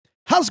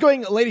How's it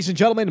going, ladies and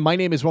gentlemen? My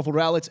name is Ruffled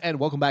Rowlets, and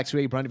welcome back to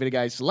a brand new video,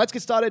 guys. Let's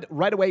get started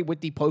right away with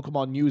the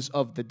Pokemon news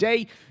of the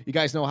day. You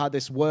guys know how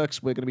this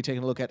works. We're going to be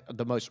taking a look at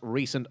the most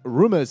recent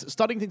rumors.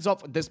 Starting things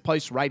off with this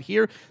post right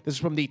here. This is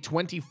from the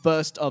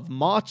 21st of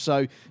March,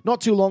 so not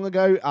too long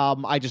ago.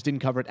 I just didn't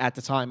cover it at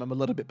the time. I'm a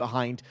little bit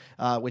behind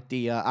with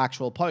the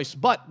actual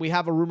post, but we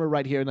have a rumor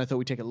right here, and I thought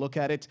we'd take a look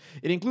at it.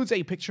 It includes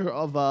a picture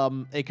of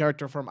a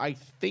character from, I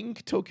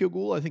think, Tokyo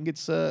Ghoul. I think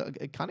it's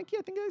Kaneki,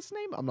 I think that's his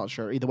name. I'm not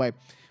sure. Either way,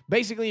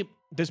 basically,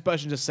 this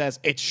person just says,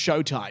 it's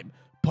showtime,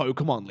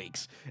 Pokemon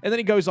leaks. And then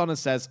he goes on and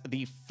says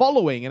the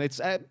following, and it's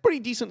a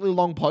pretty decently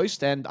long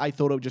post, and I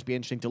thought it would just be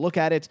interesting to look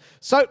at it.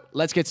 So,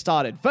 let's get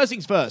started. First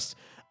things first,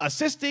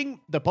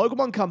 assisting the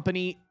Pokemon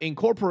Company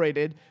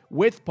Incorporated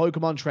with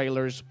Pokemon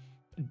trailers,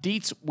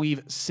 deets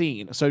we've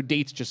seen. So,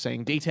 deets just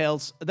saying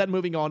details. Then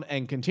moving on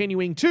and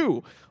continuing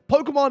to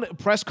Pokemon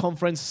press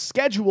conference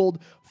scheduled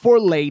for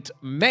late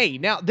May.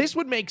 Now, this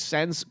would make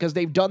sense because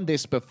they've done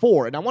this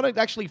before. And I want to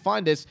actually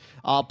find this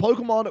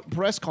Pokemon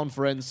press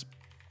conference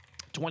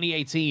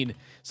 2018.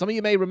 Some of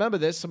you may remember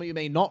this, some of you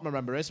may not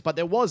remember this, but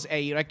there was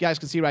a, like you guys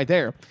can see right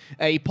there,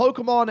 a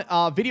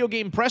Pokemon video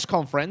game press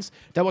conference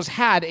that was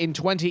had in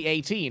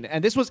 2018,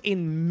 and this was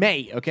in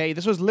May, okay?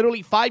 This was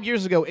literally 5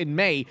 years ago in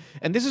May,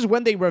 and this is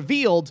when they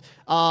revealed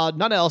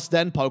none else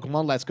than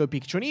Pokemon Let's Go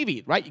Pikachu and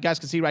Eevee, right? You guys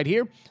can see right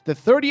here, the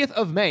 30th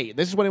of May,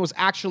 this is when it was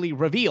actually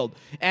revealed.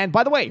 And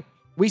by the way,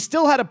 we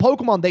still had a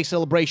Pokemon Day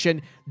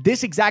celebration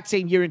this exact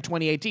same year in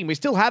 2018. We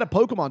still had a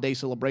Pokemon Day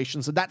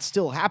celebration, so that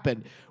still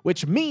happened,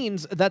 which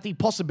means that the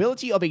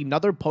possibility of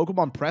another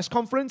Pokemon press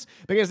conference,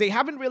 because they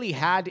haven't really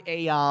had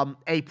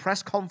a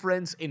press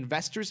conference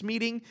investors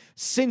meeting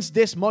since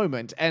this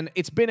moment, and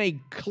it's been a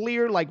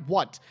clear, like,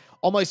 what?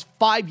 Almost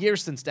 5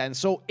 years since then,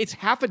 so it's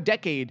half a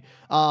decade,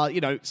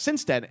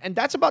 since then, and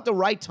that's about the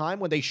right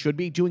time when they should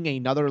be doing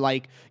another,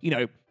 like,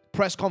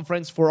 press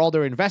conference for all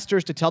their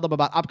investors to tell them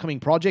about upcoming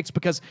projects,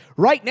 because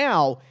right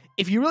now,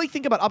 if you really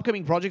think about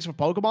upcoming projects for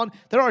Pokemon,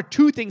 there are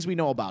two things we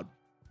know about.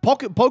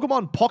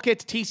 Pokemon Pocket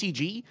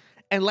TCG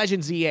and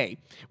Legends ZA.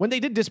 When they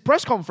did this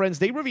press conference,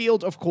 they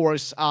revealed, of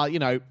course,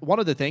 one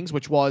of the things,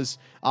 which was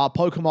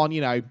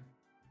Pokemon,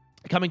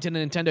 coming to the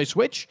Nintendo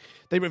Switch.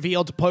 They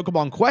revealed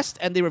Pokemon Quest,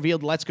 and they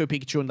revealed Let's Go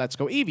Pikachu and Let's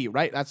Go Eevee,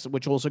 right? That's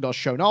which also got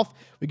shown off.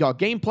 We got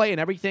gameplay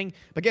and everything.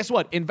 But guess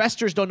what?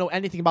 Investors don't know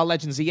anything about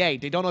Legends ZA.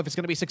 They don't know if it's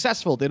going to be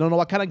successful. They don't know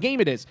what kind of game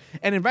it is.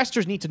 And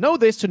investors need to know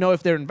this to know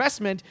if their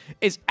investment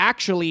is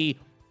actually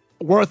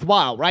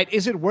worthwhile, right?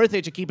 Is it worth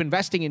it to keep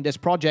investing in this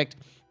project,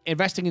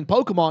 investing in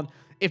Pokemon,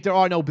 if there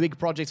are no big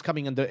projects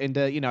coming in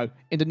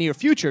the near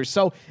future?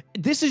 So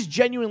this is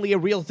genuinely a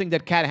real thing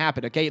that can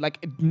happen, okay?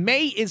 Like,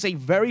 May is a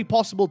very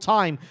possible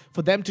time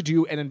for them to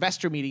do an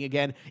investor meeting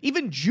again.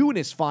 Even June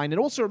is fine. And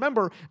also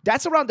remember,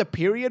 that's around the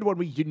period when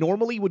we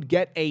normally would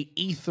get a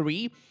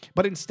E3,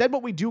 but instead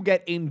what we do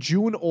get in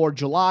June or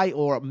July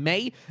or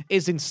May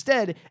is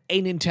instead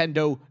a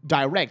Nintendo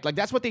Direct. Like,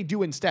 that's what they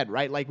do instead,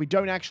 right? Like, we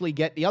don't actually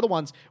get the other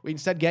ones. We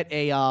instead get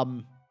a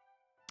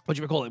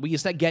we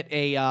instead get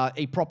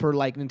a proper,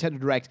 like, Nintendo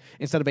Direct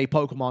instead of a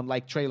Pokemon,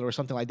 like, trailer or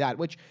something like that,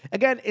 which,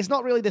 again, is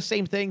not really the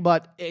same thing,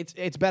 but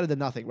it's better than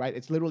nothing, right?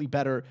 It's literally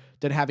better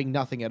than having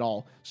nothing at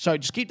all. So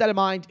just keep that in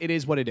mind. It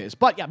is what it is.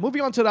 But yeah,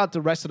 moving on to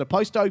the rest of the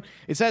post, though,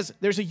 it says,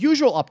 there's a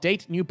usual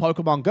update, new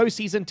Pokemon Go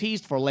season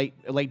teased for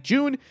late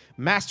June,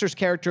 Masters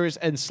characters,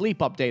 and sleep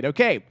update.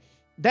 Okay,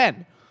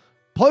 then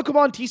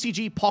Pokemon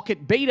TCG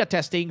Pocket beta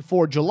testing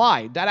for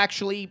July. That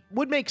actually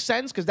would make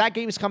sense because that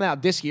game is coming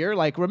out this year.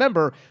 Like,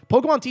 remember,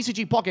 Pokemon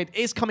TCG Pocket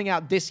is coming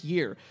out this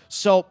year.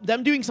 So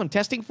them doing some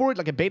testing for it,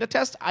 like a beta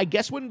test, I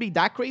guess wouldn't be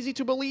that crazy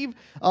to believe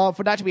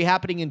for that to be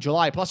happening in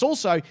July. Plus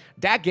also,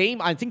 that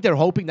game, I think they're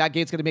hoping that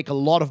game's going to make a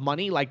lot of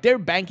money. Like, they're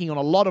banking on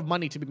a lot of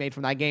money to be made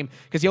from that game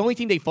because the only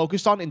thing they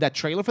focused on in that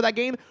trailer for that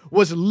game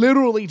was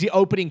literally the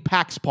opening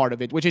packs part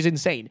of it, which is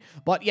insane.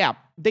 But yeah,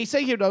 they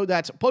say here, though,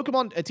 that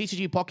Pokemon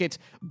TCG Pocket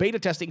beta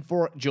testing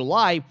for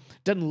July,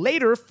 then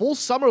later full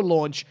summer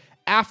launch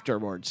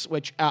afterwards,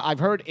 which I've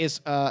heard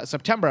is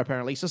September,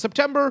 apparently. So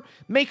September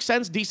makes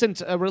sense,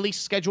 decent release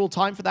schedule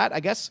time for that, I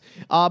guess.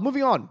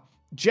 Moving on.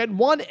 Gen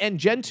 1 and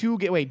Gen 2,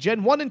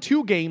 Gen 1 and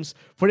 2 games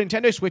for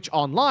Nintendo Switch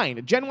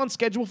Online. Gen 1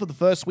 scheduled for the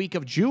first week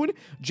of June.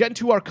 Gen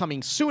 2 are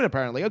coming soon,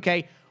 apparently.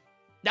 Okay.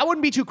 That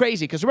wouldn't be too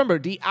crazy, because remember,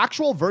 the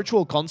actual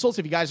virtual consoles,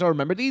 if you guys don't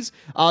remember these,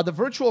 the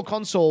virtual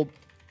console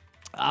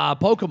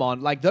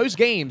Pokemon, like those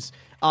games,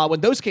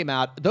 when those came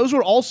out, those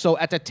were also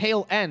at the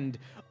tail end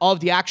of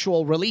the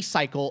actual release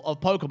cycle of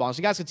Pokemon. So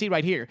you guys can see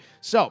right here.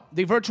 So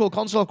the virtual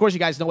console, of course, you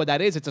guys know what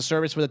that is. It's a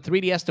service for the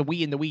 3DS, the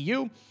Wii, and the Wii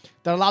U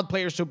that allowed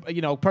players to,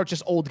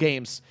 purchase old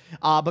games.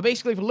 But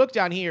basically, if you look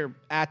down here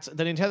at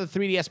the Nintendo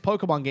 3DS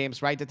Pokemon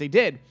games, right, that they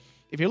did,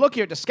 if you look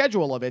here at the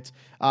schedule of it,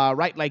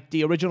 right, like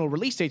the original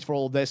release dates for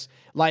all of this,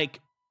 like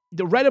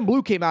the Red and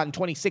Blue came out in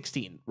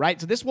 2016, right?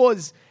 So this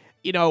was,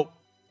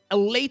 a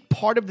late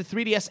part of the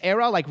 3DS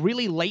era, like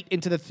really late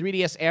into the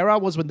 3DS era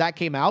was when that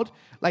came out.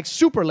 Like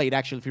super late,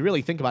 actually, if you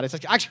really think about it.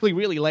 It's actually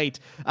really late,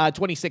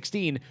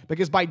 2016,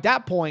 because by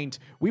that point,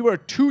 we were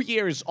 2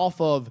 years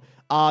off of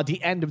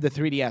the end of the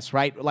 3DS,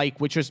 right? Like,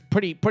 which was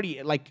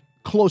pretty, like,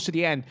 close to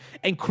the end.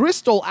 And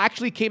Crystal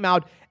actually came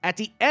out at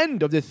the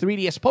end of the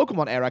 3DS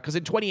Pokemon era, because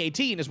in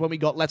 2018 is when we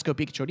got Let's Go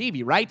Pikachu and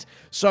Eevee, right?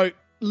 So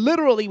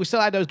literally, we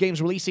still had those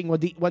games releasing when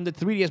the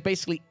 3DS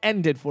basically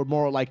ended for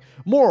more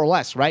or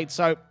less, right?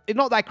 So it's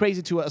not that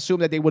crazy to assume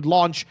that they would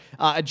launch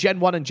a Gen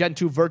 1 and Gen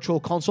 2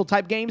 virtual console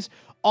type games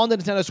on the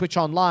Nintendo Switch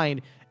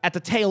Online at the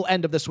tail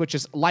end of the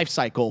Switch's life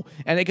cycle,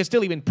 and they can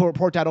still even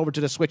port that over to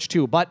the Switch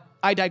too. But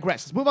I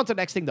digress. Let's move on to the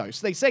next thing, though.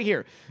 So they say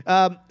here,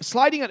 a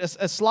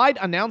slide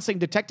announcing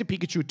Detective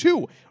Pikachu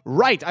 2.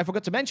 Right, I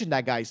forgot to mention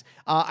that, guys.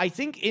 I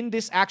think in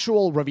this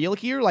actual reveal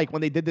here, like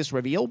when they did this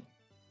reveal,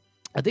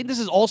 I think this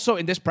is also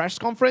in this press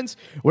conference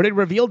where they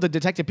revealed the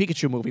Detective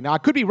Pikachu movie. Now, I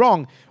could be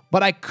wrong,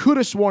 but I could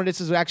have sworn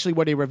this is actually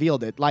where they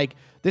revealed it. Like,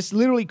 this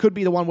literally could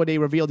be the one where they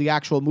revealed the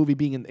actual movie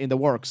being in the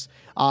works.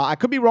 I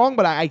could be wrong,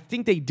 but I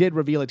think they did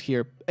reveal it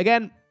here.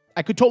 Again,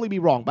 I could totally be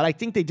wrong, but I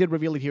think they did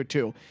reveal it here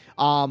too.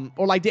 Or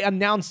like they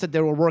announced that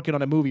they were working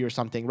on a movie or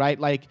something, right?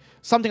 Like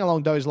something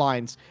along those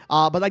lines.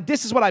 But like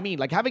this is what I mean.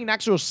 Like having an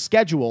actual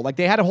schedule. Like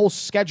they had a whole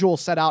schedule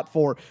set out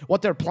for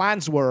what their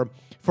plans were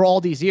for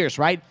all these years,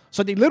 right?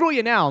 So they literally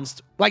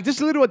announced, like this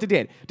is literally what they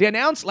did. They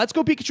announced Let's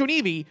Go Pikachu and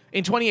Eevee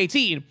in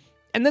 2018,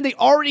 and then they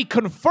already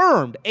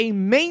confirmed a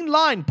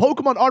mainline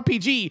Pokemon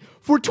RPG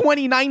for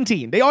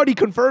 2019. They already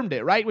confirmed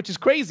it, right? Which is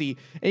crazy.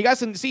 And you guys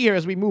can see here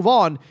as we move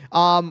on,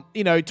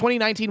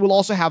 2019 will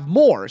also have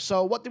more.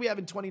 So what do we have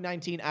in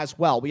 2019 as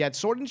well? We had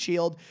Sword and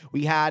Shield.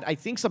 We had, I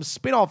think, some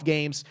spin-off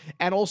games.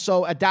 And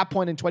also at that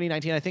point in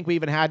 2019, I think we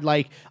even had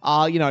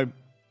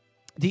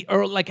the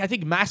early, I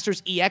think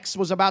Masters EX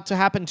was about to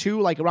happen too,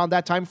 like around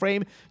that time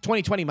frame.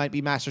 2020 might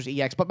be Masters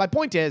EX, but my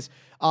point is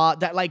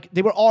that like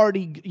they were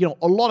already,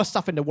 a lot of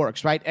stuff in the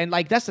works, right? And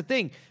like that's the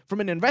thing, from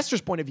an investor's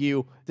point of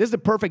view, this is the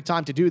perfect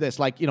time to do this,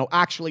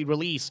 actually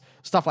release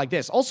stuff like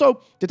this.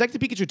 Also,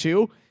 Detective Pikachu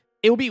 2,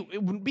 it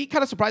would be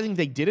kind of surprising if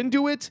they didn't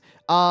do it.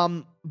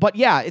 But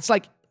yeah, it's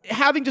like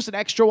having just an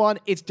extra one,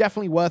 it's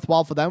definitely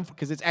worthwhile for them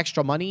because it's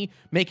extra money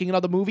making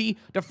another movie.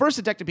 The first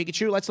Detective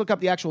Pikachu, let's look up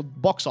the actual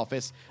box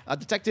office.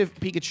 Detective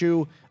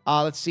Pikachu,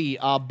 let's see,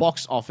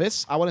 box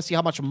office. I want to see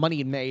how much money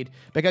it made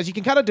because you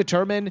can kind of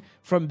determine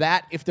from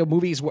that if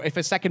if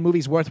a second movie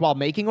is worthwhile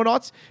making or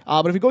not.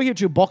 But if we go here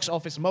to Box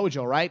Office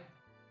Mojo, right?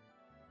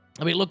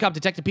 I mean, look up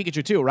Detective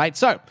Pikachu 2, right?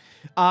 So,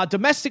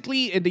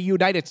 domestically in the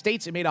United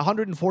States, it made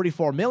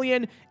 $144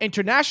 million,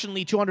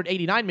 internationally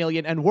 $289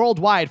 million, and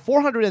worldwide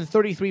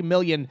 $433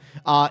 million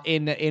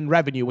in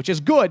revenue, which is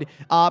good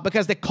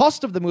because the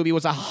cost of the movie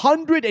was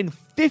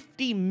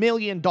 $150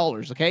 million,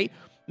 okay?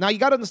 Now, you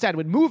got to understand,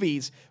 with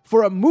movies,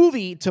 for a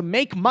movie to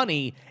make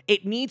money,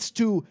 it needs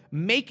to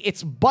make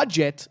its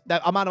budget,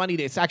 that amount of money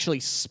that's actually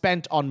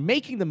spent on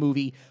making the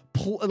movie,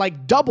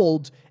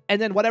 doubled,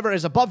 and then whatever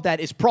is above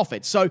that is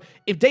profit. So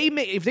if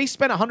they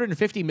spent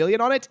 $150 million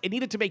on it, it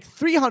needed to make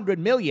 $300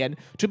 million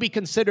to be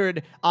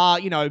considered,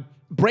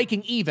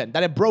 breaking even.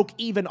 That it broke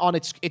even on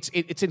its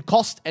in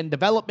cost and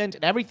development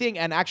and everything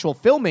and actual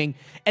filming,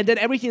 and then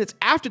everything that's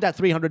after that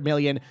 $300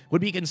 million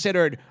would be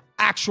considered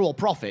actual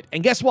profit.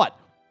 And guess what?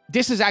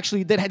 This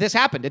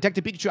happened.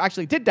 Detective Pikachu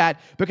actually did that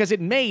because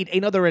it made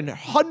another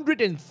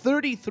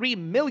 $133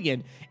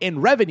 million in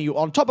revenue.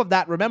 On top of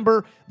that,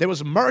 remember, there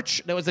was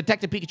merch. There was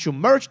Detective Pikachu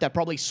merch that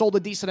probably sold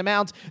a decent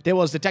amount. There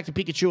was Detective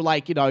Pikachu,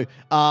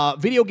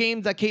 video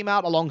games that came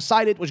out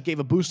alongside it, which gave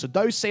a boost to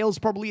those sales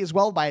probably as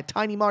well by a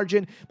tiny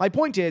margin. My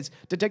point is,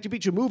 Detective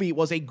Pikachu movie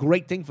was a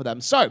great thing for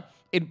them. So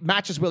it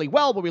matches really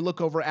well when we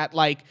look over at,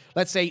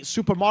 let's say,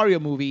 Super Mario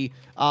movie,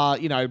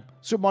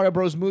 Super Mario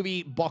Bros.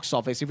 Movie box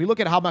office. If we look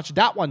at how much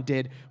that one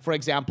did, for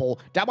example,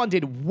 that one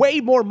did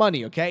way more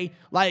money, okay?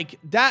 Like,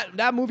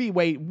 that movie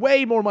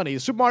way more money.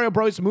 Super Mario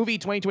Bros. Movie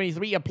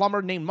 2023, A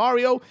Plumber Named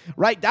Mario,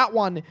 right? That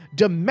one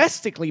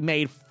domestically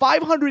made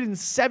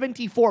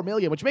 $574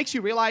 million, which makes you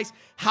realize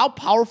how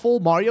powerful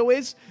Mario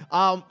is.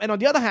 And on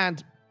the other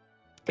hand,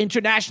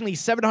 internationally,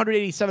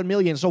 $787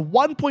 million, so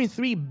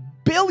 $1.3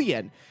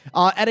 billion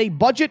at a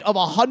budget of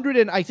 100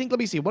 and I think, let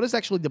me see, what is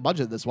actually the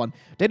budget of this one?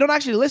 They don't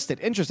actually list it.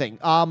 Interesting.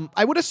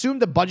 I would assume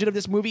the budget of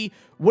this movie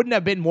wouldn't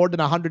have been more than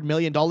 $100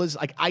 million.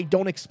 Like, I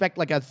don't expect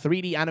like a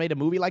 3D animated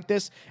movie like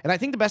this. And I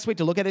think the best way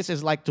to look at this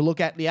is to look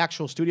at the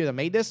actual studio that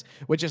made this,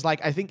 which is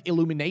I think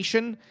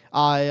Illumination.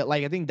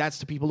 I think that's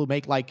the people who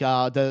make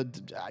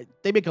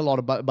they make a lot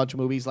of bunch of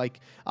movies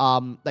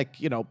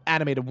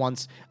animated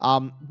ones.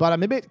 But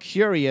I'm a bit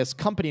curious.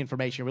 Company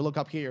information. We look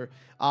up here.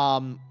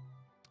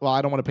 Well,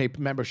 I don't want to pay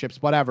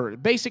memberships, whatever.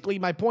 Basically,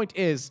 my point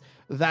is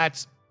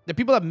that the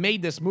people that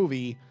made this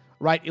movie,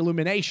 right,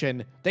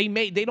 Illumination, they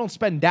don't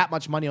spend that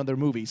much money on their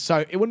movies. So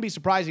it wouldn't be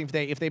surprising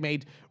if they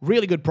made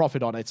really good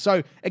profit on it.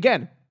 So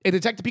again, a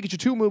Detective Pikachu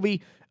 2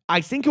 movie,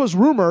 I think it was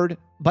rumored,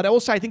 but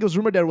also I think it was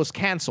rumored that it was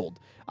canceled.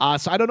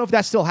 So I don't know if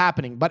that's still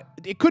happening, but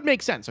it could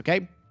make sense,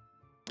 okay?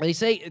 They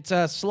say it's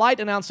a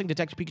slide announcing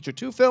Detective Pikachu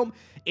 2 film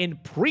in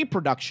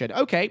pre-production.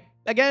 Okay,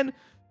 again,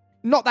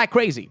 not that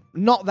crazy.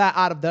 Not that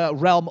out of the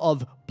realm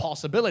of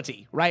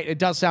possibility, right? It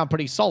does sound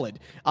pretty solid.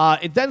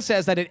 It then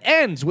says that it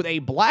ends with a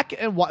black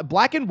and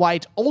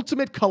white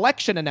Ultimate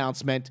Collection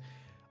announcement.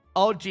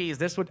 Oh, geez,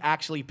 this would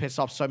actually piss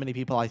off so many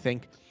people, I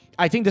think.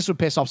 I think this would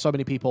piss off so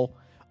many people.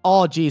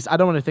 Oh, geez, I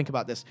don't want to think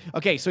about this.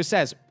 Okay, so it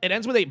says, it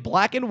ends with a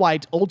black and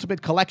white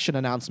Ultimate Collection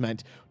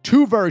announcement.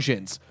 2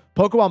 versions.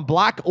 Pokemon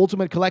Black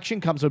Ultimate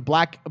Collection comes with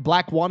Black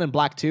 1 and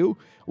Black 2.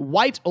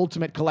 White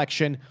Ultimate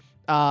Collection,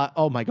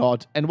 oh my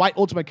god. And White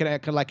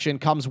Ultimate Collection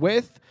comes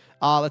with,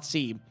 let's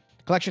see.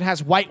 Collection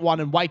has White 1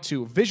 and White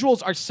 2.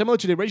 Visuals are similar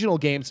to the original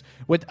games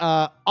with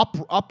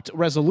upped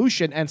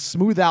resolution and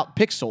smooth out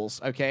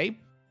pixels, okay?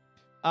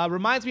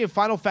 Reminds me of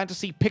Final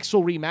Fantasy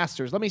Pixel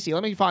Remasters. Let me see.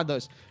 Let me find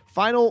those.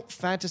 Final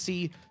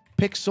Fantasy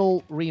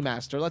Pixel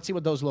Remaster. Let's see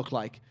what those look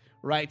like.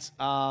 Right.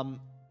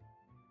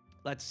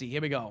 Let's see.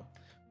 Here we go.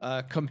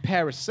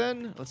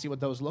 Comparison. Let's see what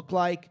those look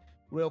like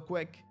real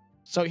quick.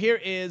 So here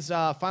is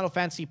Final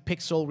Fantasy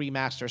Pixel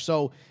Remaster.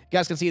 So you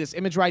guys can see this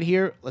image right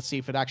here. Let's see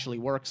if it actually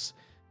works.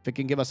 If it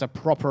can give us a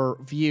proper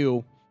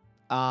view.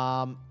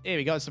 Here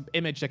we go. It's an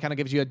image that kind of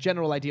gives you a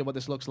general idea of what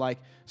this looks like.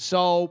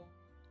 So,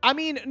 I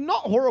mean,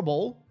 not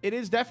horrible. It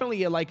is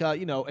definitely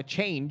a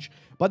change.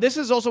 But this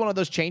is also one of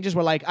those changes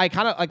where, like, I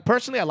kind of, like,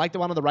 personally, I like the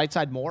one on the right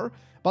side more.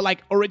 But,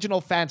 like, original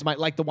fans might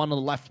like the one on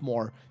the left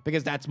more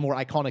because that's more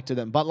iconic to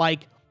them. But,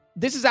 like,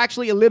 this is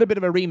actually a little bit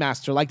of a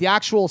remaster. Like, the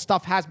actual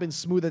stuff has been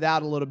smoothed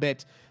out a little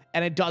bit.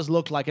 And it does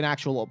look like an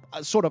actual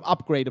sort of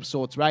upgrade of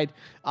sorts, right?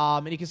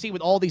 And you can see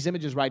with all these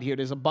images right here,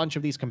 there's a bunch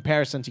of these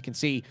comparisons you can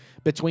see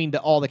between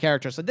all the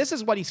characters. So this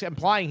is what he's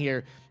implying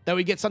here, that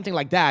we get something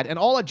like that, and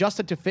all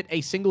adjusted to fit a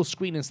single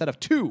screen instead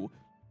of 2.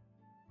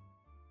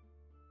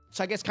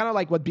 So I guess kind of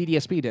like what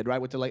BDSP did,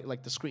 right? With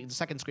the screen, the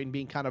second screen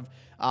being kind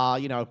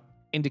of,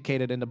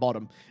 indicated in the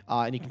bottom,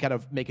 and you can kind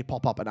of make it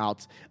pop up and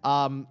out.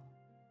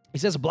 He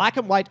says Black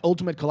and White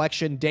Ultimate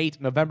Collection, date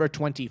November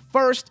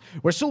 21st.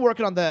 We're still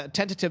working on the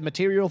tentative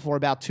material for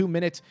about 2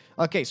 minutes.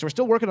 Okay, so we're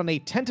still working on a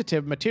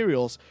tentative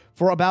materials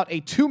for about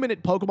a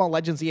 2-minute Pokemon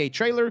Legends ZA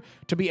trailer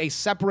to be a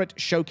separate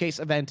showcase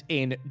event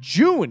in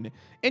June.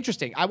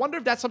 Interesting. I wonder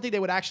if that's something they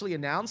would actually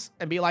announce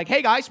and be like,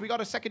 hey guys, we got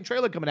a second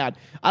trailer coming out.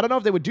 I don't know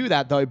if they would do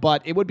that though,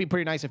 but it would be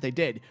pretty nice if they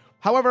did.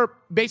 However,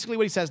 basically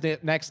what he says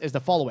next is the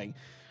following.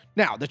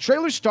 Now, the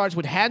trailer starts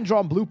with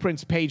hand-drawn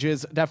blueprints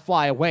pages that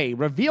fly away,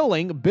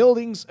 revealing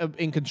buildings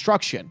in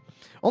construction.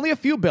 Only a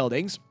few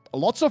buildings,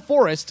 lots of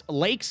forest,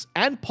 lakes,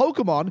 and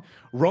Pokemon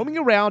roaming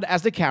around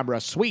as the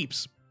camera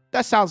sweeps.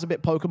 That sounds a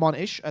bit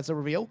Pokemon-ish as a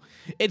reveal.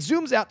 It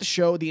zooms out to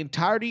show the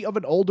entirety of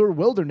an older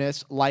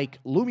wilderness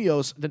like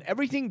Lumios, then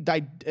everything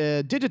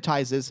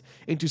digitizes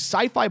into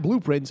sci-fi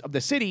blueprints of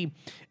the city,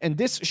 and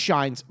this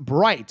shines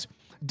bright,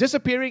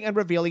 disappearing and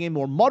revealing a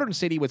more modern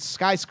city with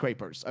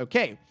skyscrapers.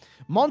 Okay.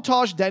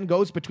 Montage then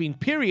goes between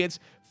periods,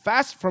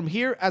 fast from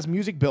here as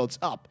music builds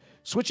up,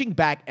 switching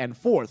back and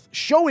forth,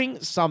 showing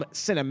some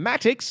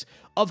cinematics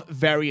of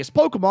various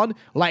Pokemon,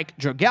 like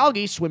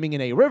Zygarde swimming in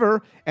a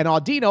river, and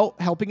Audino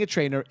helping a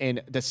trainer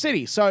in the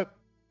city. So,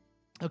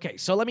 okay,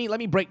 so let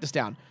me break this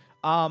down.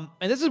 And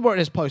this is where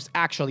his post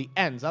actually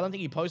ends. I don't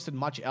think he posted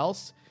much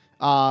else.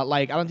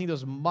 I don't think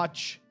there's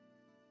much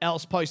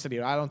else posted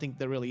here. I don't think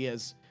there really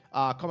is.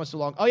 Comments too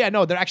long. Oh yeah,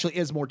 no, there actually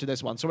is more to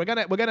this one. So we're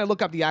gonna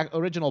look up the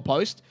original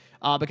post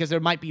because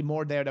there might be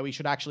more there that we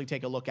should actually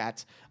take a look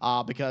at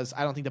because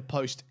I don't think the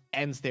post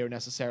ends there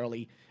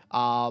necessarily.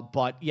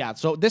 But yeah,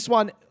 so this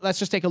one, let's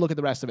just take a look at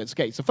the rest of it.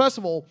 Okay, so first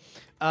of all,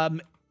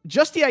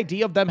 just the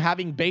idea of them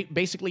having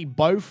basically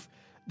both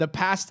the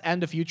past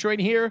and the future in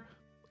here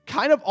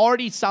kind of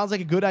already sounds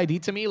like a good idea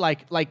to me.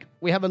 Like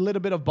we have a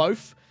little bit of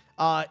both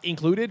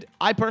included.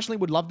 I personally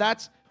would love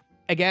that.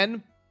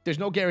 Again, there's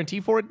no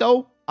guarantee for it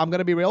though. I'm going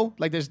to be real.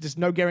 Like, there's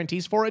no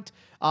guarantees for it.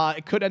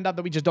 It could end up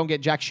that we just don't get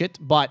jack shit,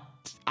 but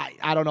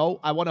I don't know.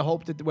 I want to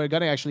hope that we're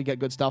going to actually get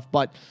good stuff,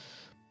 but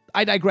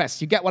I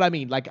digress. You get what I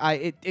mean? Like,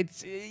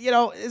 it's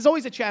there's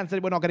always a chance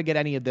that we're not going to get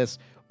any of this,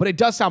 but it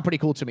does sound pretty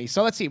cool to me.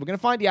 So let's see. We're going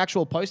to find the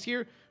actual post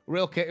here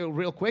real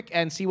quick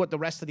and see what the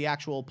rest of the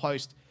actual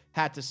post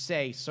had to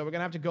say. So we're going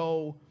to have to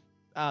go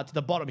to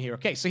the bottom here.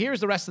 Okay, so here's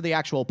the rest of the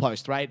actual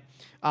post, right?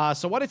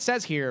 So what it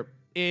says here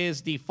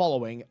is the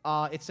following.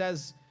 It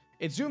says...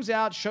 It zooms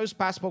out, shows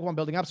past Pokemon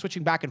building up,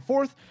 switching back and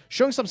forth,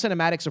 showing some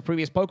cinematics of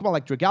previous Pokemon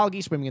like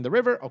Zygarde swimming in the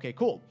river. Okay,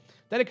 cool.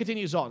 Then it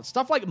continues on.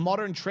 Stuff like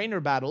modern trainer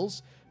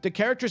battles, the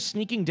characters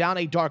sneaking down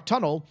a dark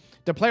tunnel,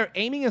 the player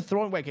aiming and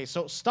throwing... Okay,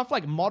 so stuff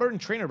like modern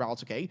trainer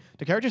battles, okay?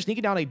 The character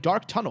sneaking down a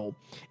dark tunnel,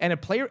 and a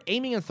player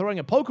aiming and throwing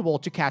a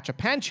Pokeball to catch a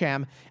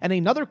Pancham, and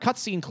another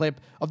cutscene clip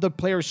of the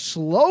player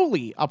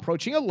slowly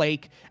approaching a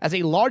lake as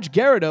a large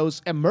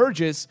Gyarados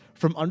emerges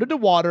from under the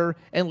water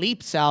and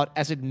leaps out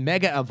as it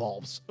mega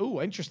evolves.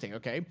 Ooh, interesting,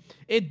 okay.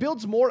 It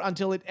builds more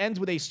until it ends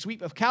with a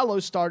sweep of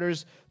Kalos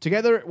starters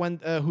together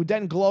who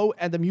then glow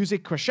and the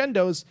music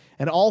crescendos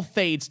and all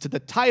fades to the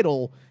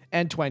title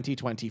and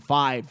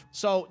 2025.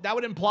 So that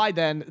would imply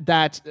then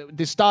that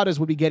the starters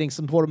would be getting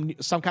some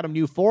kind of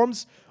new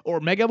forms or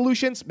mega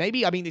evolutions.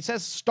 Maybe, I mean, it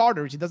says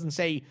starters. It doesn't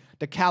say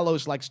the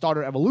Kalos like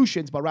starter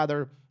evolutions, but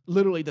rather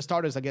literally the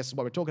starters, I guess, is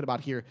what we're talking about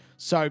here.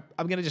 So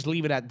I'm going to just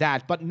leave it at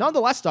that. But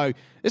nonetheless, though,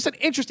 it's an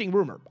interesting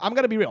rumor. I'm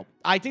going to be real.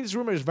 I think this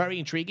rumor is very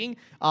intriguing.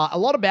 A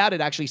lot about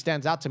it actually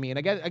stands out to me. And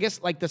I guess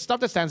like the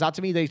stuff that stands out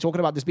to me, they're talking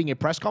about this being a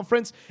press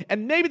conference.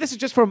 And maybe this is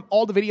just from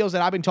all the videos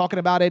that I've been talking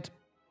about it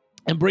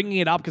and bringing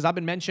it up because I've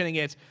been mentioning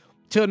it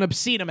to an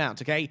obscene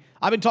amount, okay?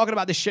 I've been talking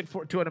about this shit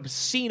to an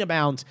obscene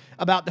amount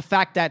about the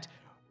fact that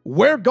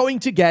we're going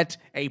to get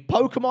a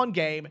Pokemon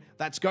game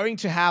that's going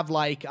to have,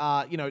 like,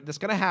 that's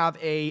going to have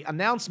a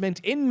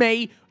announcement in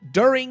May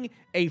during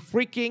a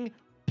freaking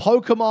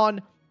Pokemon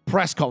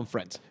press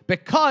conference.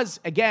 Because,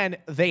 again,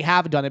 they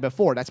have done it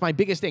before. That's my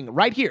biggest thing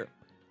right here.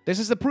 This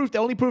is the proof, the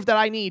only proof that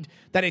I need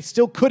that it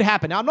still could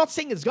happen. Now, I'm not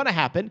saying it's going to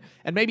happen,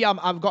 and maybe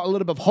I've got a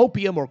little bit of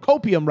hopium or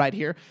copium right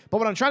here, but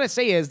what I'm trying to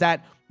say is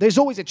that there's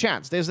always a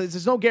chance.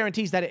 There's no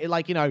guarantees that, it's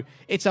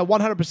a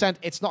 100%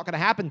 it's not going to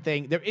happen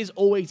thing. There is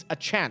always a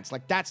chance.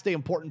 Like, that's the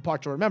important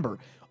part to remember.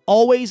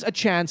 Always a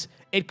chance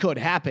it could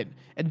happen.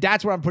 And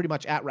that's where I'm pretty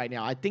much at right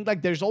now. I think,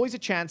 like, there's always a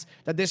chance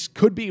that this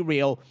could be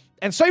real.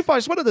 And so far,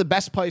 it's one of the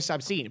best plays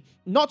I've seen.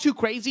 Not too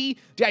crazy.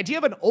 The idea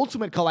of an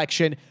Ultimate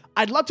Collection,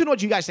 I'd love to know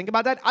what you guys think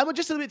about that. I'm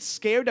just a bit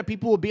scared that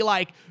people will be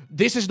like,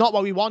 this is not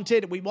what we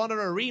wanted. We wanted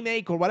a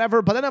remake or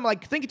whatever. But then I'm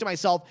like thinking to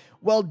myself,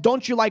 well,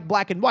 don't you like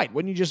black and white?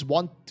 Wouldn't you just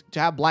want to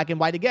have black and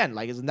white again?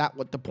 Like, isn't that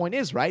what the point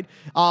is, right?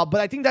 But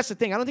I think that's the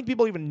thing. I don't think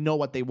people even know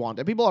what they want.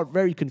 And people are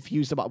very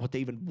confused about what they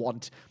even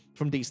want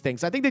from these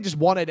things. I think they just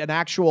wanted an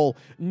actual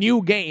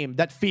new game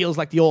that feels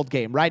like the old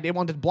game, right? They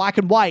wanted black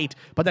and white,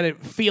 but then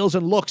it feels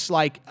and looks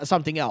like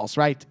something else,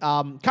 right?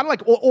 Kind of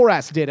like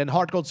Oras did in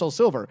Heart Gold Soul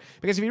Silver.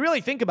 Because if you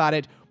really think about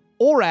it,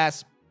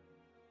 Oras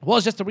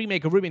was just a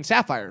remake of Ruby and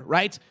Sapphire,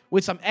 right?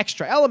 With some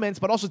extra elements,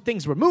 but also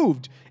things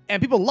removed.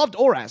 And people loved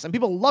Oras, and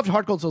people loved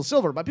Heart Gold Soul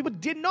Silver, but people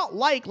did not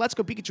like Let's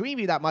Go Pikachu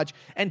Eevee that much,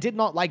 and did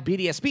not like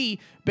BDSP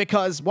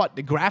because, what,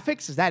 the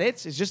graphics? Is that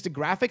it? It's just the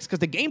graphics? Because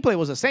the gameplay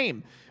was the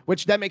same,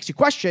 which then makes you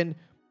question,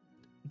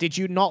 did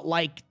you not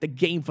like the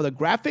game for the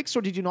graphics,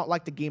 or did you not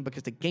like the game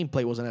because the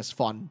gameplay wasn't as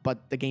fun,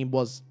 but the game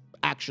was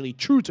actually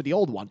true to the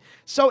old one?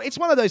 So it's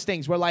one of those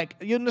things where, like,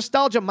 your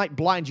nostalgia might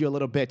blind you a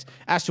little bit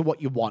as to what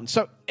you want.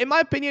 So in my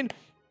opinion,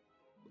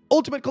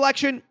 Ultimate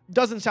Collection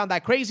doesn't sound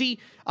that crazy.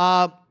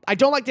 I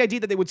don't like the idea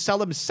that they would sell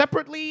them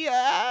separately.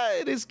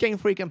 It is Game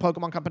Freak and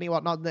Pokemon Company and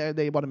whatnot.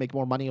 They want to make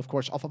more money, of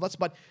course, off of us.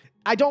 But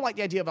I don't like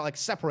the idea of, like,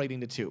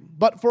 separating the two.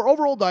 But for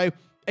overall, though,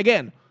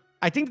 again,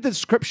 I think the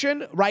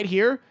description right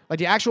here, like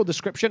the actual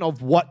description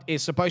of what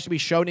is supposed to be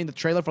shown in the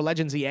trailer for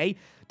Legends ZA,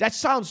 that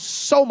sounds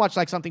so much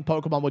like something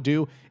Pokemon would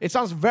do. It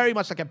sounds very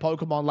much like a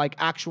Pokemon, like,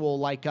 actual,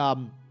 like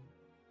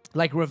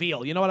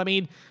reveal, you know what I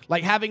mean?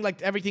 Like having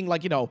like everything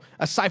like, a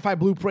sci-fi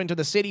blueprint of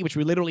the city, which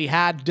we literally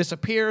had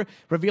disappear,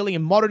 revealing a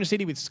modern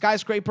city with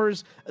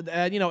skyscrapers,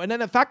 and then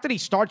the fact that he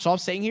starts off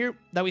saying here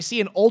that we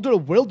see an older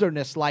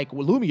wilderness like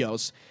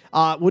Lumios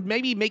would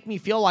maybe make me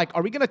feel like,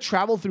 are we going to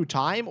travel through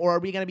time, or are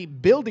we going to be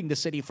building the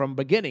city from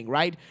beginning,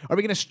 right? Are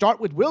we going to start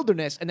with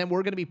wilderness and then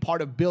we're going to be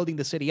part of building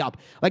the city up?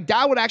 Like,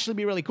 that would actually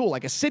be really cool.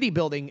 Like a city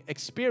building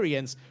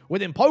experience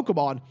within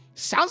Pokemon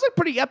sounds like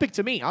pretty epic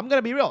to me. I'm going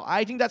to be real.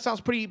 I think that sounds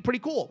pretty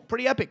cool,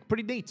 pretty epic,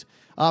 pretty neat,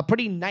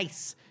 pretty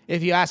nice,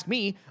 if you ask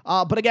me.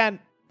 But again,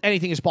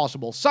 anything is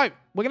possible. So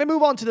we're going to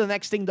move on to the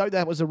next thing, though.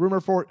 That was a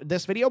rumor for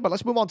this video, but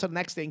let's move on to the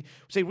next thing,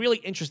 which is a really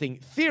interesting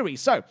theory.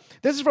 So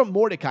this is from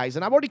Mordecai's,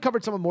 and I've already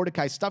covered some of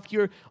Mordecai's stuff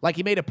here. Like,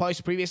 he made a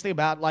post previously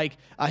about, like,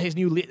 his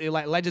new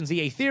Legends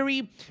ZA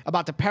theory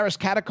about the Paris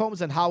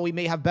catacombs and how we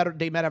may have better,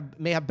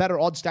 may have better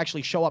odds to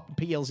actually show up in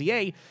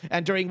PLZA.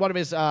 And during one of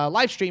his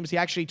live streams, he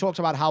actually talks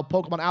about how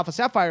Pokemon Alpha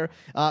Sapphire,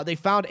 they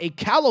found a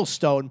Kalos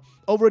stone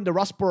over in the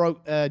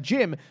Rustboro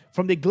gym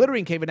from the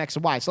Glittering Cave in X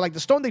and Y. So, like, the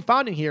stone they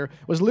found in here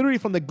was literally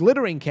from the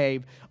Glittering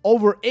Cave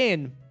over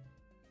in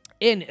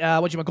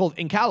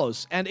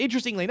Kalos. And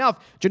interestingly enough,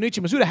 Junichi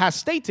Masuda has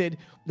stated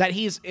that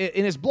he's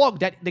in his blog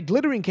that the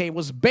Glittering Cave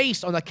was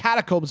based on the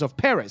catacombs of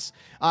Paris,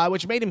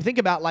 which made him think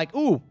about, like,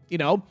 ooh,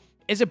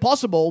 is it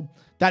possible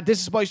that this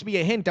is supposed to be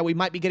a hint that we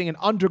might be getting an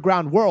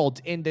underground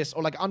world in this,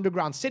 or like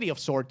underground city of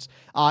sorts,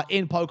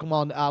 in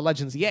Pokemon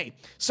Legends ZA.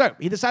 So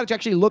he decided to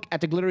actually look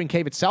at the Glittering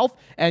Cave itself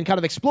and kind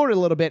of explore it a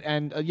little bit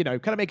and,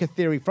 kind of make a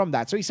theory from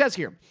that. So he says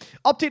here,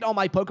 update on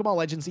my Pokemon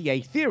Legends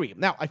ZA theory.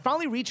 Now, I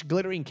finally reached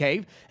Glittering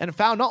Cave and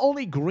found not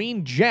only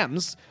green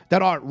gems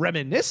that are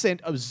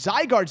reminiscent of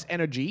Zygarde's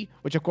energy,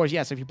 which of course,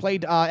 yes, if you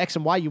played X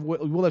and Y, you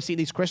will have seen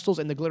these crystals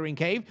in the Glittering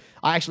Cave.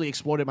 I actually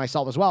explored it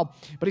myself as well.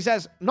 But he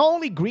says, not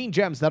only green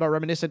gems that are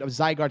reminiscent of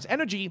Zygarde's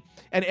energy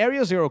and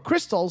Area Zero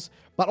crystals,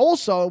 but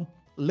also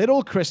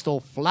little crystal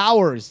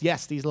flowers.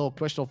 Yes, these little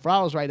crystal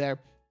flowers right there.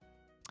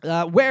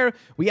 Where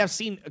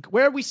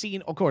have we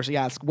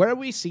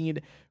seen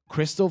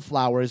crystal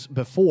flowers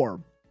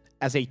before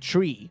as a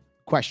tree?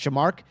 Question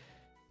mark.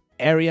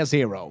 Area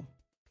Zero.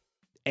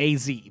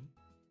 AZ.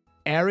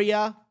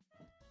 Area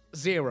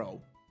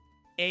Zero.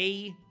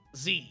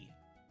 AZ.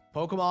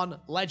 Pokemon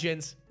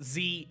Legends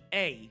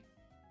ZA.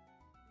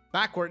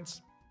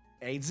 Backwards,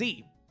 AZ.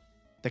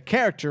 The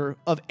character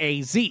of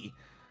AZ.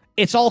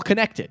 It's all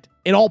connected.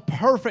 It all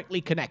perfectly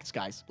connects,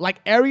 guys.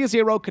 Like, Area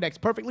 0 connects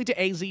perfectly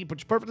to AZ,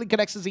 which perfectly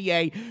connects to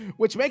ZA,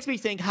 which makes me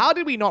think, how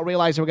did we not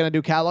realize they were going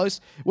to do Kalos?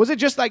 Was it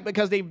just, like,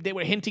 because they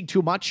were hinting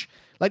too much?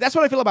 Like, that's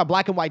what I feel about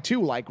Black and White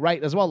 2, like,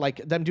 right, as well, like,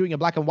 them doing a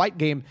Black and White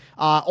game.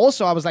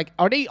 Also, I was like,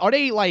 are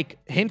they, like,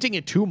 hinting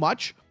it too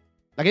much?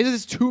 Like, is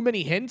this too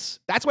many hints?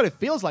 That's what it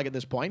feels like at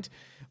this point.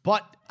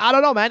 But, I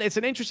don't know, man. It's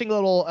an interesting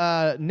little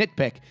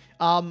nitpick.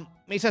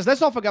 He says,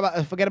 let's not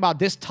forget about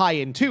this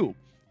tie-in, too.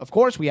 Of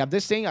course, we have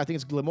this thing. I think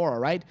it's Glimora,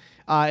 right?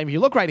 And if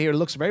you look right here, it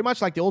looks very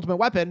much like the ultimate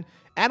weapon,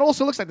 and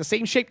also looks like the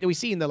same shape that we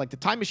see in the like the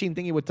time machine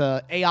thingy with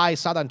the AI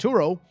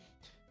Sadanturo.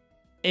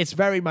 It's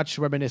very much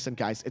reminiscent,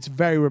 guys. It's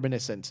very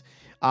reminiscent.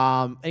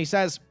 And he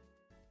says,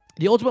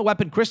 the ultimate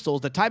weapon crystals,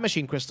 the time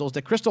machine crystals,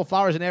 the crystal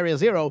flowers in Area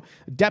 0,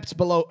 depths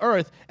below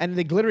Earth, and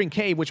the glittering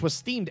cave, which was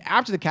themed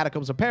after the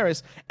catacombs of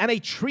Paris, and a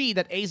tree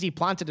that AZ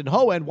planted in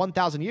Hoenn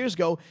 1,000 years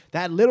ago that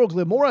had little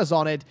Glimoras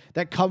on it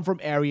that come from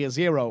Area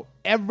 0.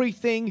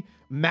 Everything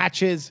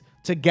matches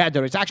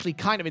together. It's actually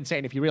kind of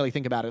insane if you really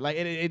think about it. Like,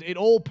 it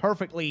all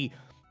perfectly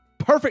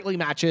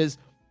matches,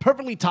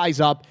 perfectly ties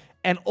up,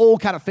 and all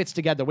kind of fits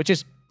together, which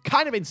is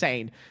kind of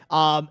insane.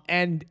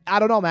 And I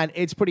don't know, man.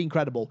 It's pretty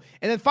incredible.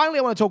 And then finally,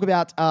 I want to talk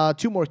about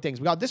two more things.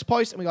 We got this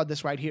post and we got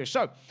this right here.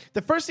 So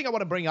the first thing I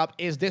want to bring up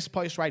is this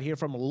post right here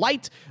from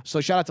Light.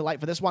 So shout out to Light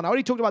for this one. I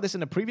already talked about this in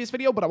the previous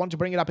video, but I want to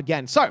bring it up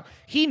again. So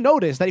he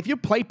noticed that if you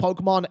play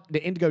Pokemon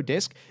the Indigo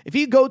Disc, if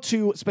you go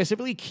to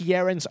specifically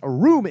Kieran's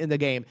room in the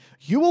game,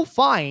 you will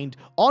find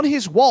on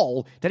his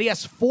wall that he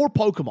has 4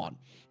 Pokemon.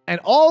 And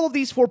all of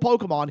these 4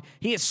 Pokemon,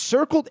 he has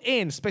circled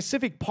in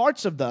specific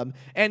parts of them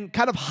and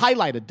kind of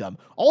highlighted them.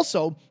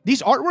 Also,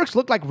 these artworks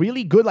look like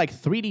really good, like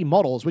 3D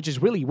models, which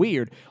is really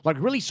weird. Like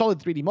really solid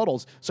 3D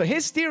models. So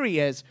his theory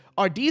is,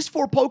 are these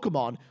 4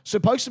 Pokemon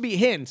supposed to be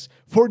hints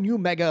for new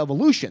Mega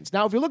Evolutions?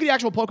 Now, if you look at the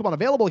actual Pokemon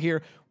available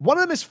here, one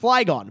of them is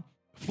Flygon.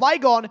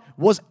 Flygon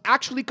was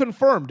actually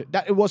confirmed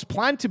that it was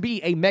planned to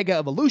be a Mega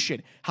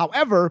Evolution.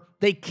 However,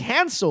 they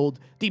canceled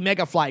the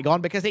Mega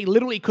Flygon because they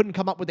literally couldn't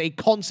come up with a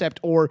concept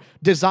or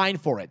design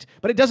for it.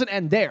 But it doesn't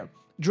end there.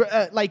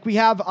 Like, we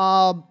have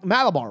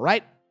Malabar,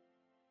 right?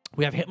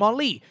 We have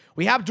Hitmonlee.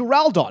 We have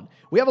Duraludon.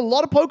 We have a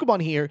lot of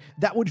Pokemon here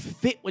that would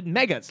fit with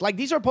Megas. Like,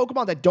 these are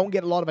Pokemon that don't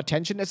get a lot of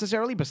attention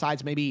necessarily,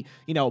 besides maybe,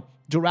 you know,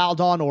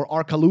 Duraludon or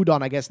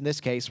Arcaludon, I guess, in this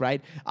case,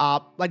 right?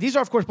 Like, these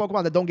are, of course,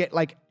 Pokemon that don't get,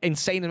 like,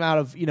 insane amount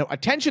of, you know,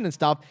 attention and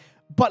stuff.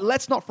 But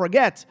let's not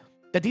forget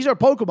that these are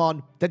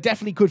Pokemon that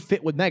definitely could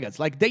fit with Megas.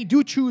 Like, they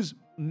do choose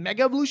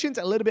Mega Evolutions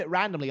a little bit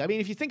randomly. I mean,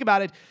 if you think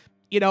about it,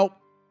 you know,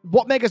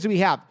 what Megas do we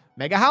have?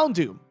 Mega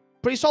Houndoom,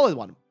 pretty solid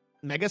one.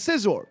 Mega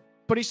Scizor,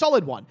 pretty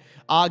solid one.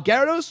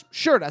 Gyarados,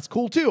 sure, that's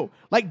cool too.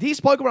 Like, these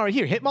Pokemon right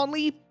here,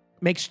 Hitmonlee,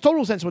 makes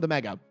total sense with a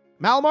Mega.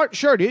 Malamar,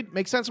 sure, dude,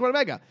 makes sense with a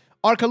Mega.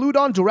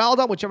 Arcaludon,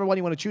 Duraludon, whichever one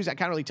you want to choose. I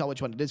can't really tell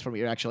which one it is from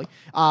here, actually.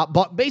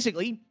 But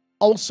basically,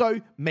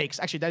 also makes...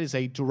 Actually, that is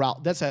a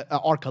that's a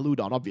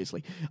Arcaludon,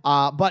 obviously.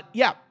 But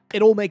yeah,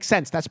 it all makes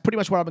sense. That's pretty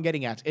much what I'm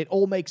getting at. It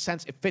all makes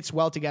sense. It fits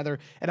well together.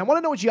 And I want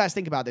to know what you guys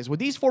think about this. Would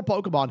these 4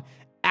 Pokemon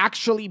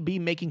actually be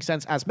making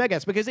sense as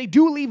Megas? Because they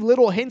do leave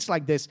little hints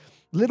like this,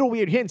 little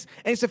weird hints.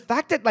 And it's the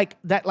fact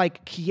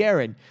that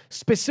Kieran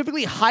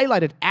specifically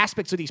highlighted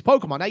aspects of these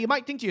Pokemon. Now, you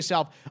might think to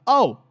yourself,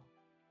 oh,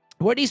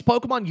 were these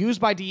Pokemon used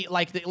by the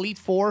Elite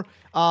Four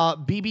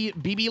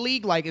BB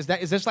League? Like, is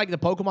this like the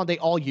Pokemon they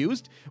all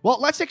used? Well,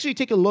 let's actually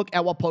take a look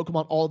at what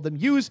Pokemon all of them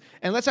use,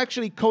 and let's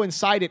actually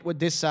coincide it with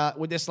this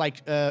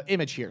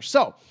image here.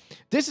 So,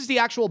 this is the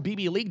actual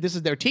BB League. This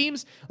is their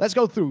teams. Let's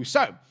go through.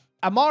 So,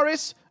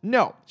 Amaris,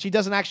 no, she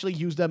doesn't actually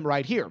use them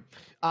right here.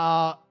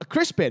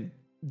 Crispin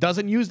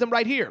doesn't use them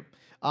right here.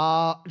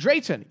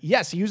 Drayton,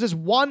 yes, he uses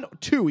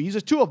 2. He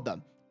uses 2 of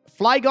them.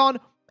 Flygon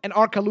and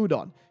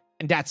Arcaludon,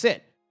 and that's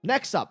it.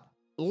 Next up,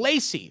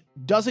 Lacey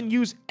doesn't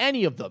use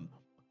any of them.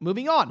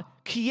 Moving on,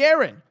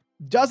 Kieran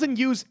doesn't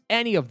use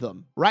any of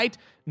them, right?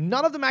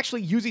 None of them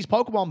actually use these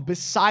Pokemon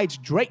besides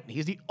Drayton.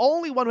 He's the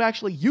only one who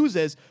actually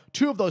uses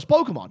 2 of those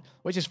Pokemon,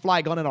 which is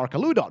Flygon and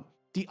Arcaludon.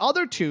 The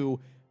other 2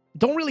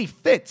 don't really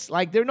fit.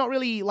 Like, they're not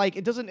really, like,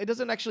 it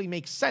doesn't actually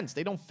make sense.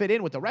 They don't fit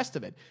in with the rest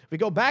of it. If we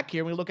go back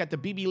here and we look at the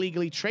BB League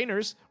Elite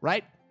trainers,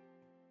 right?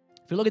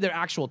 If you look at their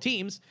actual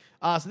teams,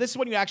 so this is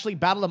when you actually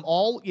battle them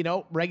all, you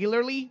know,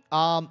 regularly.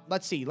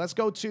 Let's see. Let's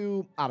go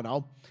to, I don't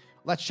know.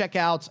 Let's check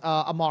out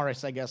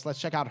Amaris, I guess. Let's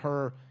check out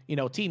her, you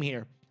know, team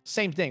here.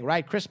 Same thing,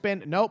 right?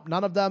 Crispin, nope,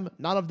 none of them,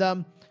 none of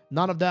them,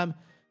 none of them.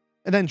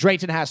 And then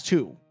Drayton has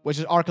 2, which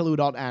is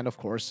Arcaludon and, of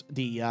course,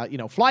 the, you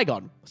know,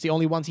 Flygon. It's the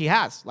only ones he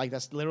has. Like,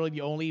 that's literally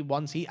the only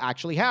ones he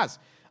actually has.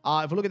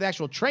 If we look at the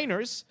actual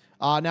trainers,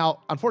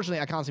 now,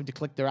 unfortunately, I can't seem to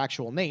click their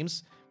actual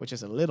names, which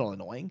is a little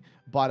annoying.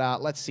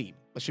 But let's see.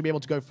 I should be able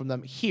to go from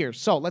them here.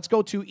 So let's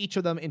go to each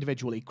of them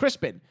individually.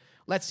 Crispin,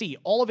 let's see.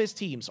 All of his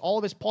teams, all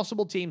of his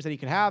possible teams that he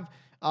could have.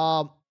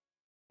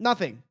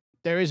 Nothing.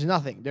 There is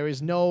nothing. There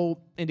is no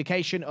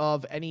indication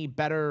of any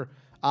better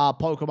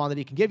Pokemon that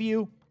he can give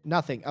you.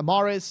 Nothing.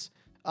 Amaris,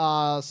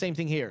 Same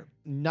thing here.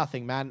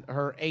 Nothing, man.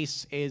 Her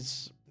ace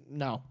is...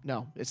 No,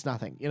 it's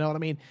nothing. You know what I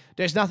mean?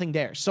 There's nothing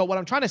there. So what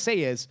I'm trying to say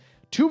is,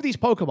 2 of these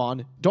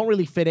Pokemon don't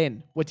really fit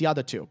in with the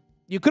other 2.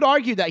 You could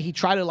argue that he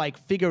tried to, like,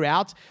 figure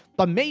out,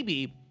 but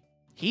maybe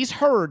he's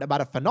heard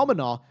about a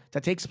phenomena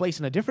that takes place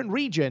in a different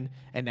region,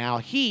 and now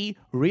he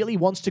really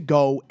wants to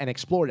go and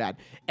explore that.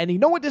 And you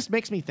know what this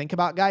makes me think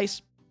about,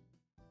 guys?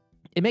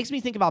 It makes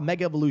me think about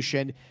Mega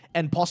Evolution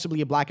and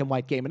possibly a black and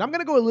white game. And I'm going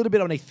to go a little bit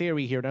on a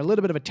theory here and a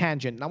little bit of a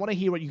tangent, and I want to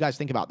hear what you guys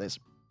think about this.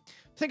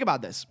 Think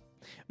about this.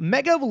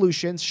 Mega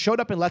Evolutions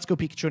showed up in Let's Go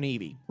Pikachu and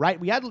Eevee, right?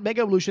 We had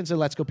Mega Evolutions in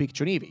Let's Go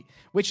Pikachu and Eevee,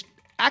 which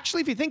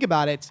actually, if you think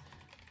about it,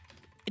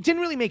 it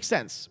didn't really make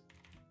sense.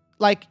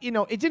 Like, you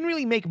know, it didn't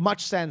really make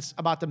much sense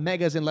about the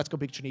Megas in Let's Go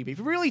Pikachu and Eevee. If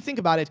you really think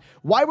about it,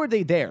 why were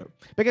they there?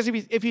 Because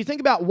if you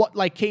think about what,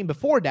 like, came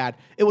before that,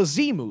 it was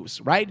Z moves,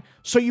 right?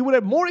 So you would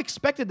have more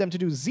expected them to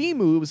do Z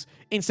moves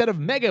instead of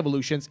Mega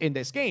Evolutions in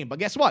this game. But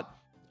guess what?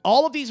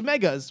 All of these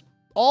Megas,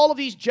 all of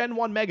these Gen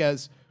 1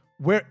 Megas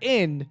were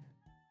in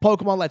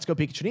Pokemon Let's Go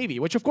Pikachu and Eevee,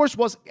 which of course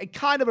was a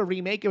kind of a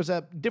remake. It was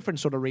a different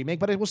sort of remake,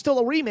 but it was still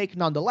a remake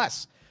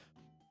nonetheless.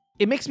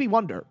 It makes me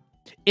wonder,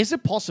 is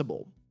it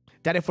possible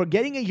that if we're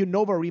getting a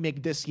Unova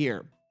remake this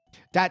year,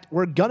 that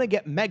we're gonna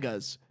get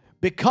Megas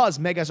because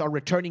Megas are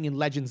returning in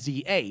Legends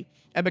ZA,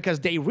 and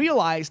because they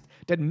realized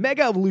that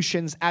Mega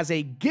Evolutions as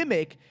a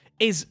gimmick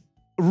is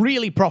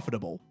really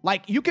profitable.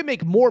 Like, you can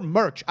make more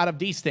merch out of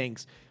these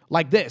things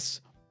like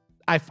this.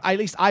 At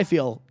least I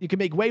feel you can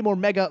make way more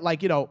Mega,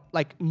 like, you know,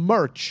 like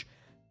merch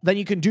than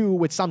you can do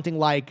with something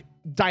like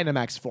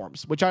Dynamax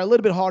forms, which are a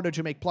little bit harder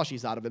to make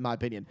plushies out of, in my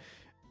opinion.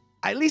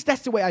 At least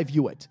that's the way I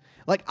view it.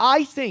 Like,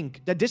 I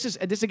think that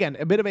this again,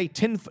 a bit of a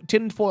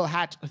tinfoil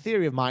hat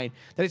theory of mine,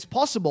 that it's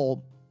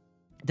possible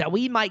that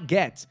we might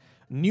get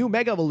new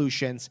Mega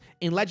Evolutions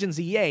in Legends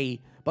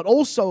EA, but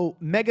also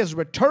Megas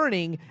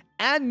returning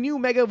and new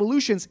Mega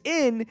Evolutions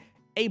in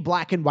a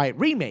black and white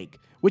remake,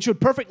 which would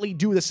perfectly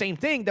do the same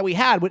thing that we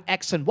had with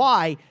X and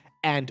Y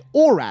and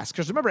Oras.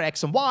 Because remember,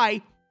 X and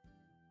Y,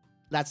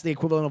 that's the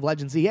equivalent of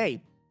Legends EA.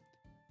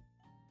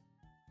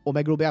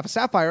 Omega Ruby Alpha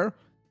Sapphire,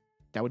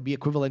 that would be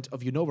equivalent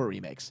of Unova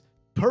remakes.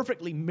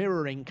 Perfectly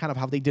mirroring kind of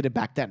how they did it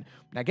back then.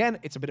 And again,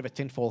 it's a bit of a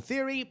tinfoil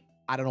theory.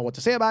 I don't know what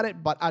to say about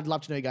it, but I'd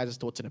love to know you guys'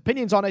 thoughts and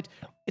opinions on it.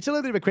 It's a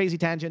little bit of a crazy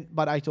tangent,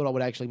 but I thought I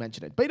would actually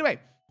mention it. But anyway,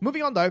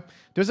 moving on though,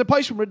 there's a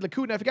post from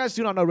Riddler-Koo. Now, if you guys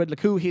do not know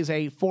Riddler-Koo, he's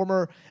a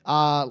former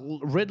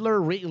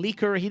Riddler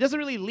leaker. He doesn't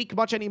really leak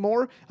much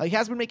anymore. He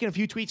has been making a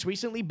few tweets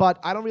recently, but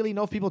I don't really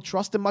know if people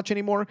trust him much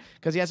anymore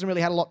because he hasn't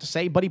really had a lot to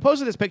say. But he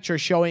posted this picture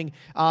showing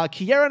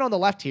Kieran on the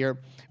left here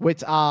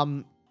with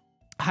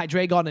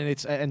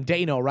Hydreigon and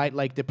Dano, right?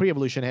 Like the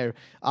pre-evolution here.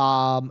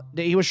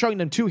 He was showing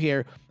them 2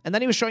 here. And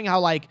then he was showing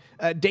how, like,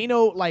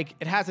 Dano, like,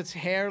 it has its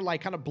hair,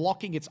 like, kind of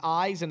blocking its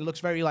eyes and it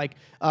looks very, like,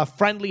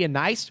 friendly and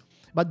nice.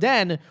 But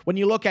then, when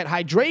you look at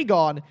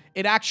Hydreigon,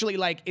 it actually,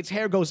 like, its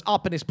hair goes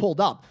up and is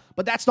pulled up.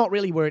 But that's not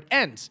really where it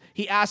ends.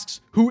 He asks,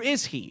 who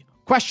is he?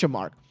 Question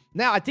mark.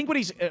 Now, I think what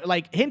he's,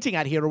 like, hinting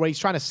at here, or what he's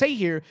trying to say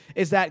here,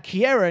 is that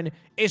Kieran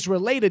is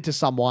related to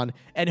someone.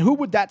 And who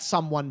would that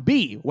someone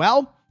be?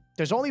 Well,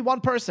 there's only one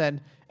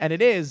person, and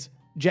it is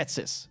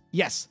Jetsis.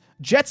 Yes,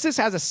 Jetsis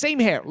has the same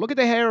hair. Look at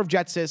the hair of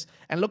Jetsis,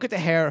 and look at the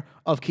hair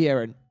of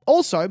Kieran.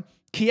 Also,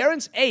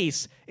 Kieran's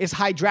ace is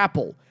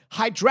Hydrapple.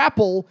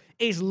 Hydrapple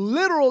is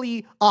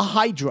literally a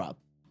Hydra.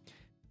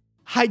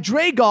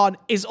 Hydreigon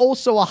is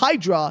also a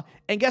Hydra,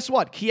 and guess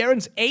what?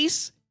 Kieran's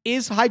ace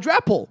is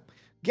Hydrapple.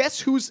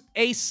 Guess whose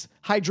ace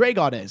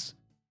Hydreigon is?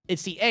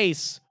 It's the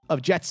ace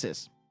of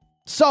Jetsis.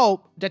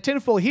 So, the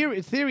tinfoil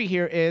theory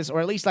here is, or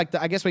at least like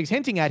I guess what he's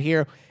hinting at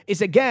here,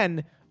 is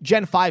again,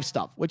 Gen 5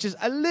 stuff, which is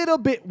a little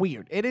bit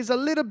weird. It is a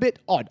little bit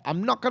odd.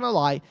 I'm not gonna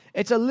lie.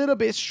 It's a little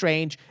bit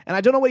strange, and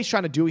I don't know what he's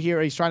trying to do here,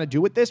 or he's trying to do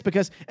with this,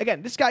 because,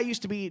 again, this guy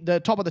used to be the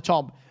top of the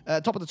top,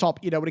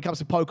 you know, when it comes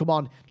to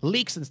Pokemon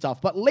leaks and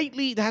stuff, but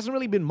lately, there hasn't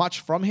really been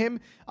much from him.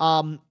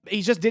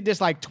 He just did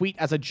this, like, tweet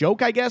as a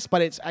joke, I guess,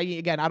 but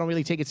again, I don't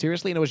really take it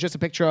seriously, and it was just a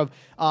picture of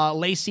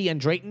Lacey and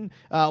Drayton.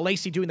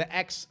 Lacey doing the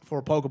X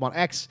for Pokemon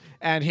X,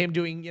 and him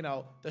doing, you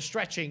know, the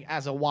stretching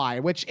as a Y,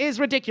 which is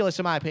ridiculous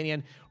in my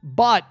opinion,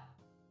 but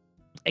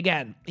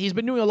again, he's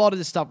been doing a lot of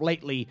this stuff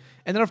lately.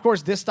 And then, of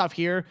course, this stuff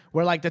here,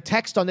 where, like, the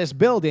text on this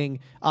building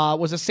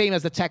was the same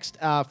as the text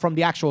from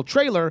the actual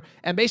trailer.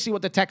 And basically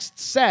what the text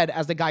said,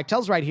 as the guy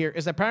tells right here,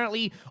 is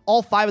apparently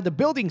all 5 of the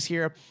buildings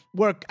here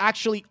were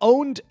actually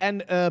owned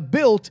and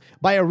built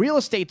by a real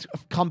estate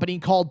company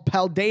called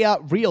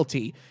Paldea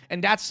Realty.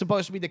 And that's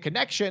supposed to be the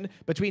connection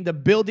between the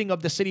building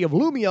of the city of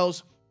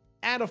Lumios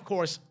and, of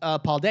course,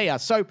 Paldea.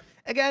 So,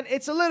 again,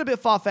 it's a little bit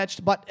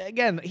far-fetched, but,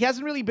 again, he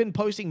hasn't really been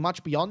posting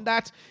much beyond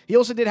that. He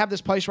also did have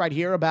this post right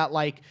here about,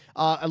 like,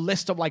 a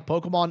list of, like,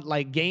 Pokemon,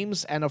 like,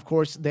 games and, of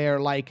course,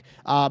 their, like,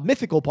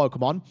 mythical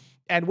Pokemon.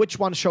 and which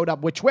one showed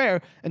up which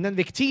where, and then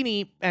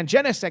Victini and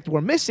Genesect were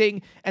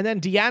missing, and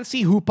then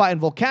Diancie, Hoopa, and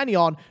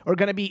Volcanion are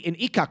going to be in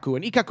Ikaku,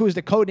 and Ikaku is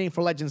the code name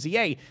for Legends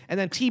ZA, and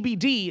then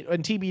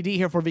TBD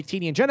here for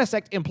Victini and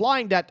Genesect,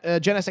 implying that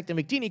Genesect and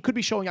Victini could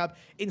be showing up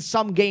in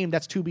some game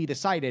that's to be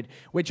decided,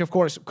 which of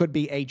course could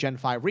be a Gen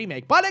 5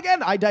 remake. But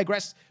again, I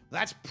digress.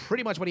 That's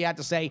pretty much what he had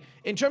to say.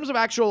 In terms of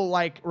actual,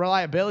 like,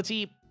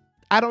 reliability,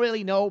 I don't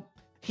really know.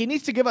 He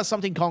needs to give us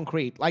something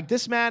concrete. Like,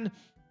 this man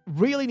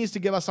really needs to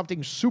give us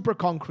something super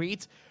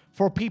concrete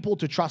for people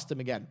to trust him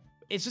again.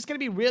 It's just going to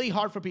be really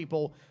hard for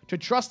people to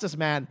trust this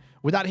man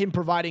without him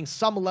providing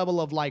some level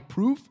of, like,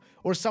 proof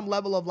or some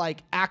level of,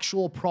 like,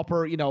 actual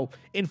proper, you know,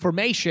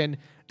 information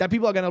that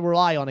people are going to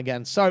rely on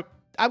again. So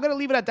I'm going to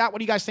leave it at that. What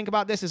do you guys think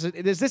about this?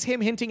 Is this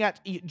him hinting at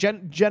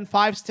Gen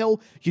 5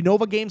 still?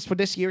 Unova games for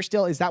this year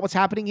still? Is that what's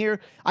happening here?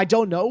 I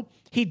don't know.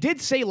 He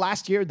did say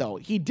last year, though,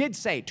 he did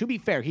say, to be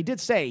fair, he did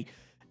say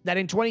that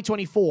in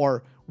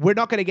 2024, we're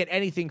not going to get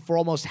anything for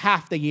almost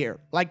half the year.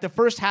 Like, the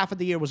first half of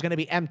the year was going to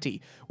be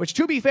empty, which,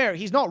 to be fair,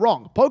 he's not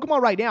wrong.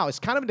 Pokemon right now is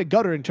kind of in the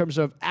gutter in terms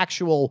of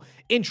actual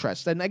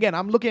interest. And again,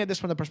 I'm looking at this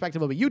from the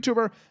perspective of a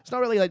YouTuber. It's not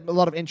really like a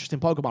lot of interest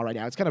in Pokemon right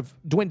now. It's kind of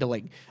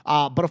dwindling.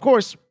 But of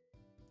course,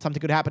 something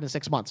could happen in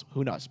 6 months.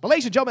 Who knows? But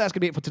ladies and gentlemen, that's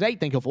going to be it for today.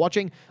 Thank you for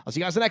watching. I'll see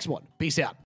you guys in the next one. Peace out.